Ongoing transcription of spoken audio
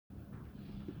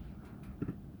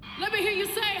Let me hear you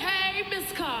say, hey,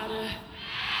 Miss Carter.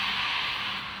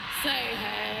 Say,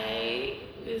 hey,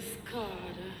 Miss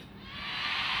Carter.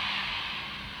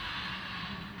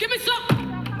 Give me some.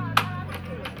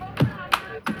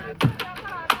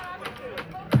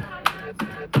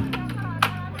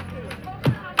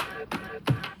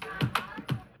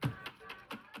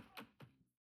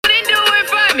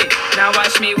 Now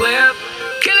watch me whip,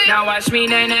 kill it. Now watch me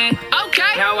nay nay. Okay.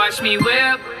 Now watch me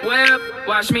whip, whip.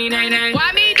 Watch me nay nay.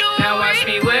 Why me do Now watch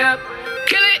me whip,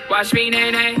 kill it. watch me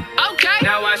nay nay. Okay.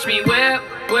 Now watch me whip,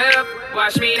 whip.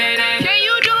 Watch me nay nay. Can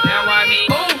you do Now watch me,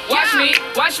 it? ooh, watch me,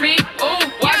 watch me,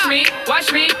 ooh, watch me,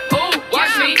 watch me, ooh,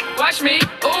 watch me, watch me,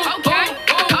 ooh, Okay.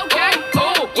 ooh, Okay.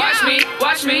 ooh, ooh, watch me,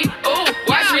 watch me, ooh,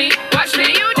 watch me, watch me,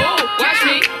 Can you do ooh, watch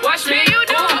me, watch me, Can you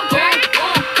do ooh, okay?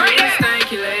 ooh, Right do the there.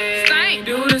 stanky leg, Stank.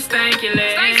 do the stanky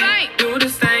leg, Stank, stank. do the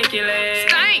stanky leg,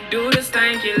 Stank. do the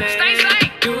stanky leg, Stank,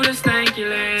 stank. do the stanky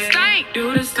leg, Stank.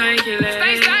 do the stanky leg,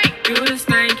 Stank, stank. do the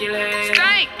stanky leg,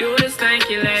 Stank. do the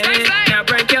stanky leg. Stank, stank. Now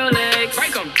break your legs,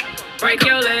 Break 'em. break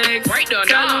your legs, Break the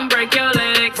tell knob. them break your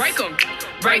legs, Break 'em.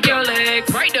 break your legs,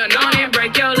 Break the go on knob. and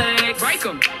break your legs, Break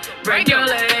 'em. break your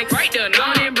legs, Break the go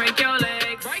on knob. and break your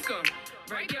legs, Break 'em.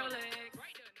 break your legs.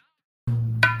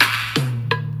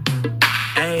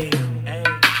 Hey, hey,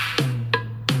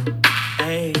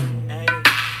 hey, hey,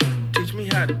 teach me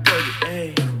how to tug it,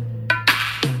 hey.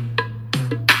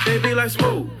 Baby like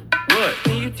smooth, what?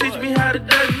 Can you teach me how to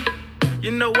tug it?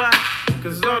 You know why?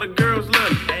 Cause all the girls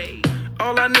love it, hey.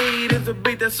 All I need is a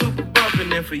beat that's super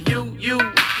bumpin', and for you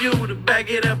to back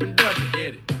it up and dump it,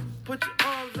 get it. Put your